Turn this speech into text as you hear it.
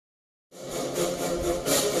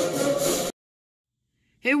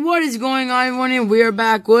Hey, what is going on, everyone? We are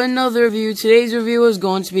back with another review. Today's review is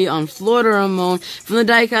going to be on Florida Ramone from the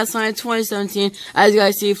Diecast line 2017. As you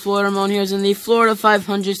guys see, Florida Ramone here is in the Florida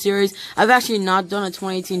 500 series. I've actually not done a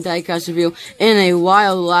 2018 Diecast review in a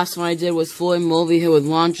while. The last one I did was Floyd Mulvey hit with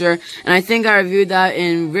Launcher, and I think I reviewed that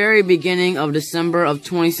in very beginning of December of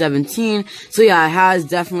 2017. So yeah, it has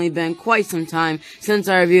definitely been quite some time since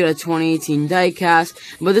I reviewed a 2018 Diecast.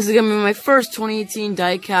 But this is going to be my first 2018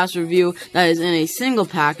 Diecast review that is in a single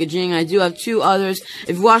packaging. I do have two others.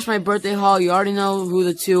 If you watched my birthday haul, you already know who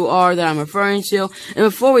the two are that I'm referring to. And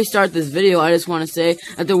before we start this video, I just want to say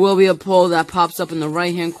that there will be a poll that pops up in the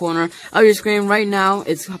right hand corner of your screen right now.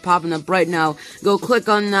 It's popping up right now. Go click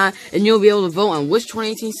on that and you'll be able to vote on which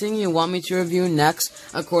 2018 singer you want me to review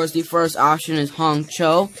next. Of course, the first option is Hong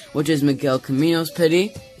Cho, which is Miguel Camino's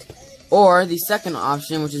pity. Or the second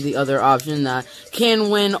option, which is the other option that can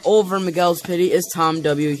win over Miguel's pity, is Tom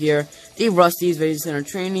W. here, the Rusty's Racing Center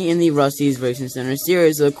trainee in the Rusty's Racing Center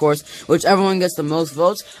series. So of course, whichever one gets the most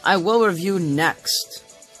votes, I will review next.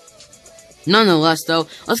 Nonetheless, though,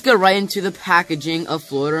 let's get right into the packaging of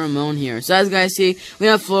Florida Ramone here. So as you guys see, we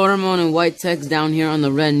have Florida Ramone in white text down here on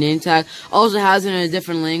the red name tag. Also has it in a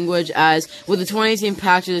different language, as with the 2018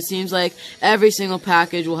 package, it seems like every single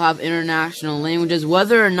package will have international languages,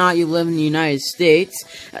 whether or not you live in the United States.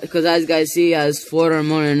 Because as you guys see, it has Florida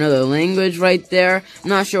Ramone in another language right there. I'm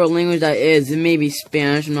not sure what language that is. It may be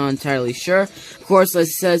Spanish, I'm not entirely sure. Of course, it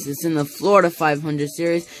says it's in the Florida 500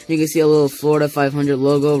 series. You can see a little Florida 500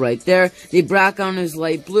 logo right there. The background is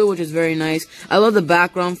light blue, which is very nice. I love the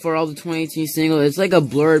background for all the 2018 singles. It's like a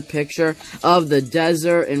blurred picture of the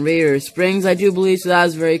desert in Radiator Springs, I do believe, so that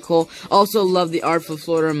is very cool. Also love the art for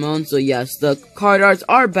Florida Ramone, so yes, the card arts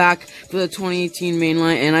are back for the 2018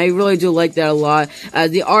 mainline, and I really do like that a lot,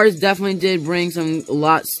 as the arts definitely did bring some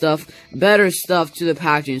better stuff to the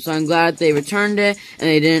packaging, so I'm glad they returned it, and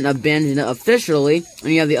they didn't abandon it officially.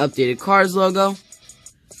 And you have the updated Cars logo.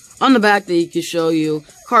 On the back, they can show you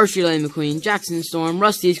Car Street Lightning McQueen, Jackson Storm,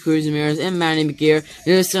 Rusty's Cruising Mirrors, and Manny McGear.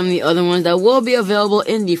 There's some of the other ones that will be available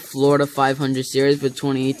in the Florida 500 series for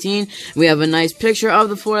 2018. We have a nice picture of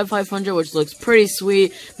the Florida 500, which looks pretty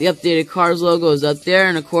sweet. The updated Cars logo is up there,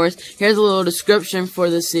 and of course, here's a little description for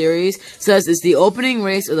the series. It says it's the opening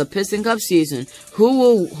race of the Piston Cup season. Who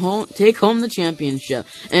will take home the championship?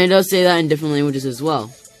 And it does say that in different languages as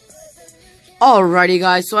well. Alrighty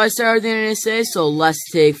guys, so I said everything I need to say, so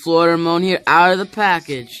let's take Florida Ramone here out of the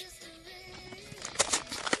package.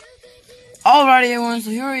 Alrighty everyone,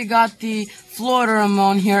 so here we got the Florida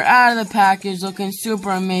Ramone here out of the package, looking super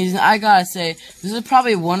amazing. I gotta say, this is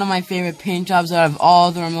probably one of my favorite paint jobs out of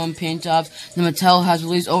all the Ramone paint jobs that Mattel has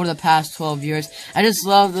released over the past 12 years. I just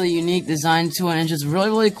love the unique design to it, and it's just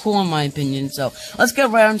really cool in my opinion. So, let's get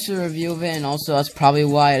right into the review of it, and also that's probably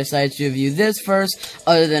why I decided to review this first,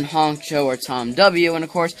 other than Hong Cho or Tom W. And of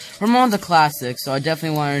course, Ramone's a classic, so I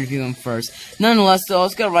definitely want to review him first. Nonetheless, though,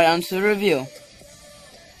 let's get right on to the review.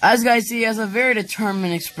 As you guys see, he has a very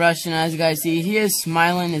determined expression. As you guys see, he is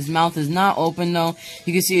smiling. His mouth is not open, though.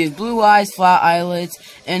 You can see his blue eyes, flat eyelids.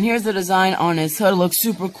 And here's the design on his hood. It looks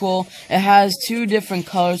super cool. It has two different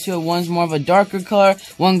colors to it. One's more of a darker color.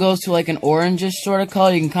 One goes to like an orangish sort of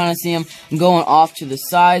color. You can kind of see him going off to the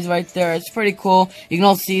sides right there. It's pretty cool. You can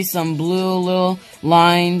also see some blue little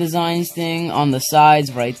line designs thing on the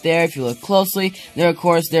sides right there. If you look closely, there, of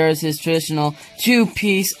course, there is his traditional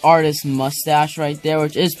two-piece artist mustache right there,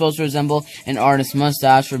 which is supposed to resemble an artist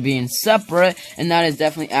mustache for being separate, and that is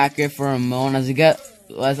definitely accurate for Ramone. As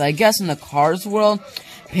I guess in the Cars world,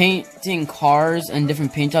 painting cars and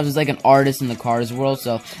different paint jobs is like an artist in the Cars world,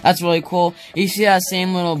 so that's really cool. You see that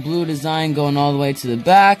same little blue design going all the way to the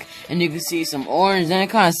back, and you can see some orange, then it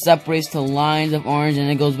kind of separates to lines of orange, and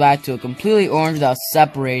it goes back to a completely orange without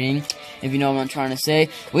separating, if you know what I'm trying to say.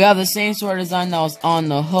 We have the same sort of design that was on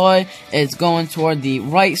the hood. It's going toward the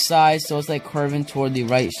right side, so it's like curving toward the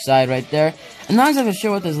right side right there. I'm not exactly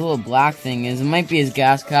sure what this little black thing is. It might be his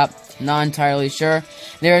gas cap. Not entirely sure.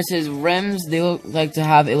 There's his rims. They look like to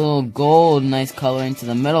have a little gold, nice coloring to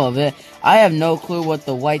the middle of it. I have no clue what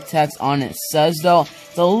the white text on it says, though.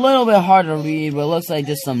 It's a little bit hard to read, but it looks like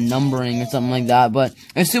just some numbering or something like that. But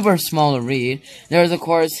it's super small to read. There's, of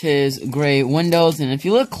course, his gray windows. And if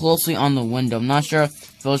you look closely on the window, I'm not sure if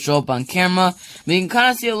it'll show up on camera, but you can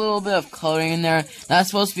kind of see a little bit of coloring in there. That's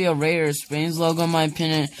supposed to be a Radiator Springs logo, in my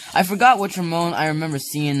opinion. I forgot which Ramone I remember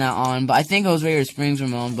seeing that on, but I think it was Radiator Springs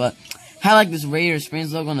Ramone, but had like this Radiator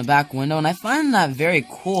Springs logo on the back window, and I find that very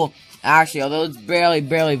cool, actually, although it's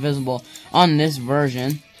barely visible on this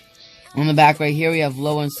version. On the back right here, we have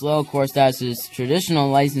Low and Slow. Of course, that's his traditional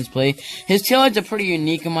license plate. His taillights are pretty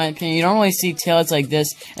unique, in my opinion. You don't really see taillights like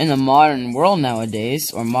this in the modern world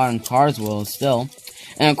nowadays, or modern cars world still.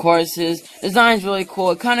 And of course, his design is really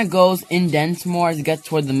cool. It kind of goes indents more as it gets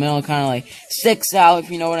toward the middle. It kind of like sticks out,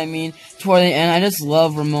 if you know what I mean, toward the end. I just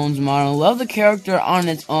love Ramone's model. I love the character on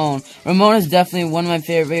its own. Ramone is definitely one of my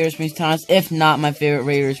favorite Radiator Springs talents, if not my favorite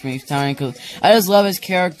Radiator Springs talent, because I just love his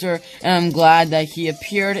character, and I'm glad that he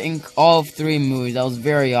appeared in all 3 movies. That was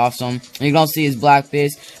very awesome. And you can also see his black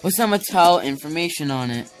base with some Mattel information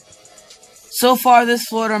on it. So far, this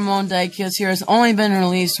Florida Ramone diecast here has only been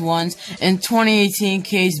released once in 2018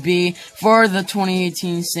 Case B for the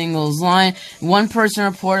 2018 singles line. One person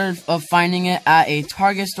reported of finding it at a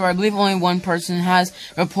Target store. I believe only one person has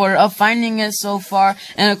reported of finding it so far.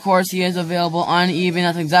 And of course, he is available on eBay.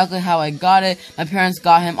 That's exactly how I got it. My parents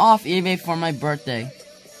got him off eBay for my birthday.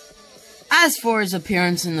 As for his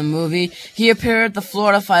appearance in the movie, he appeared at the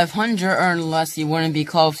Florida 500, or unless he wouldn't be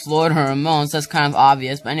called Florida Ramone, so that's kind of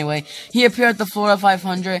obvious. But anyway, he appeared at the Florida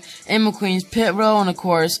 500 in McQueen's pit row, and of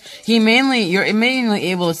course, you're mainly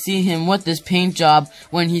able to see him with this paint job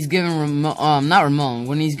when he's giving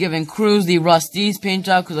when he's giving Cruz the Rusty's paint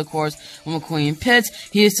job, because of course, when McQueen pits,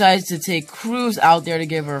 he decides to take Cruz out there to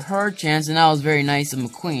give her chance, and that was very nice of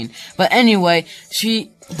McQueen. But anyway,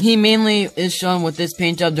 he mainly is shown with this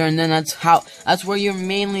paint job during then. That's where you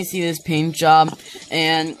mainly see this paint job.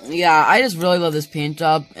 And yeah, I just really love this paint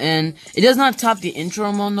job. And it does not top the intro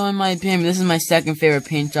Ramone though, in my opinion. This is my second favorite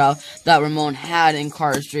paint job that Ramone had in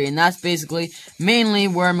Cardistry. And that's basically mainly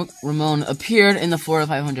where Ramone appeared in the Florida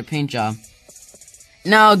 500 paint job.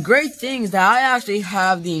 Now, a great thing is that I actually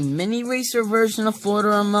have the Mini Racer version of Florida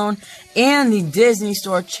Ramone and the Disney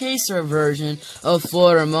Store Chaser version of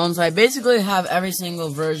Florida Ramone. So I basically have every single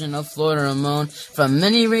version of Florida Ramone, from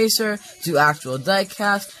Mini Racer to actual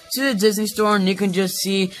diecast to the Disney Store, and you can just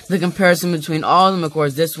see the comparison between all of them. Of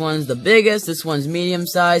course, this one's the biggest, this one's medium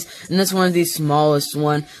size, and this one's the smallest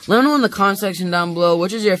one. Let me know in the comment section down below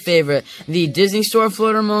which is your favorite, the Disney Store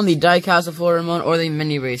Florida Ramone, the diecast of Florida Ramone, or the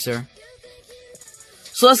Mini Racer.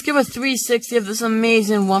 So let's give a 360 of this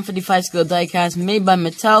amazing 155 scale diecast made by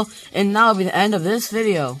Mattel, and that'll be the end of this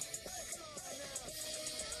video.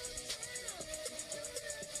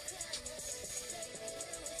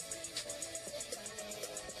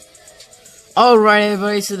 Alright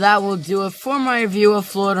everybody, so that will do it for my review of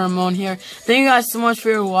Florida Ramone here. Thank you guys so much for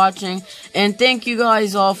your watching, and thank you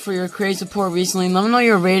guys all for your great support recently. Let me know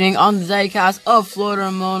your rating on the diecast of Florida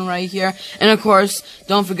Ramone right here. And of course,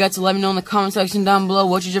 don't forget to let me know in the comment section down below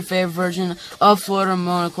which is your favorite version of Florida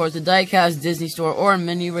Ramone. Of course, the diecast, Disney Store, or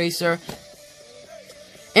Mini Racer.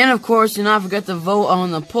 And of course, do not forget to vote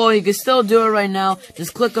on the poll. You can still do it right now.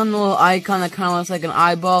 Just click on the little icon that kind of looks like an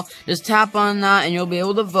eyeball. Just tap on that and you'll be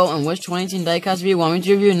able to vote on which 2018 diecast video you want me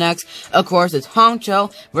to review next. Of course, it's Hong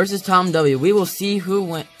Cho versus Tom W. We will see who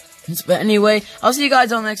wins. But anyway, I'll see you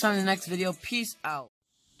guys all next time in the next video. Peace out.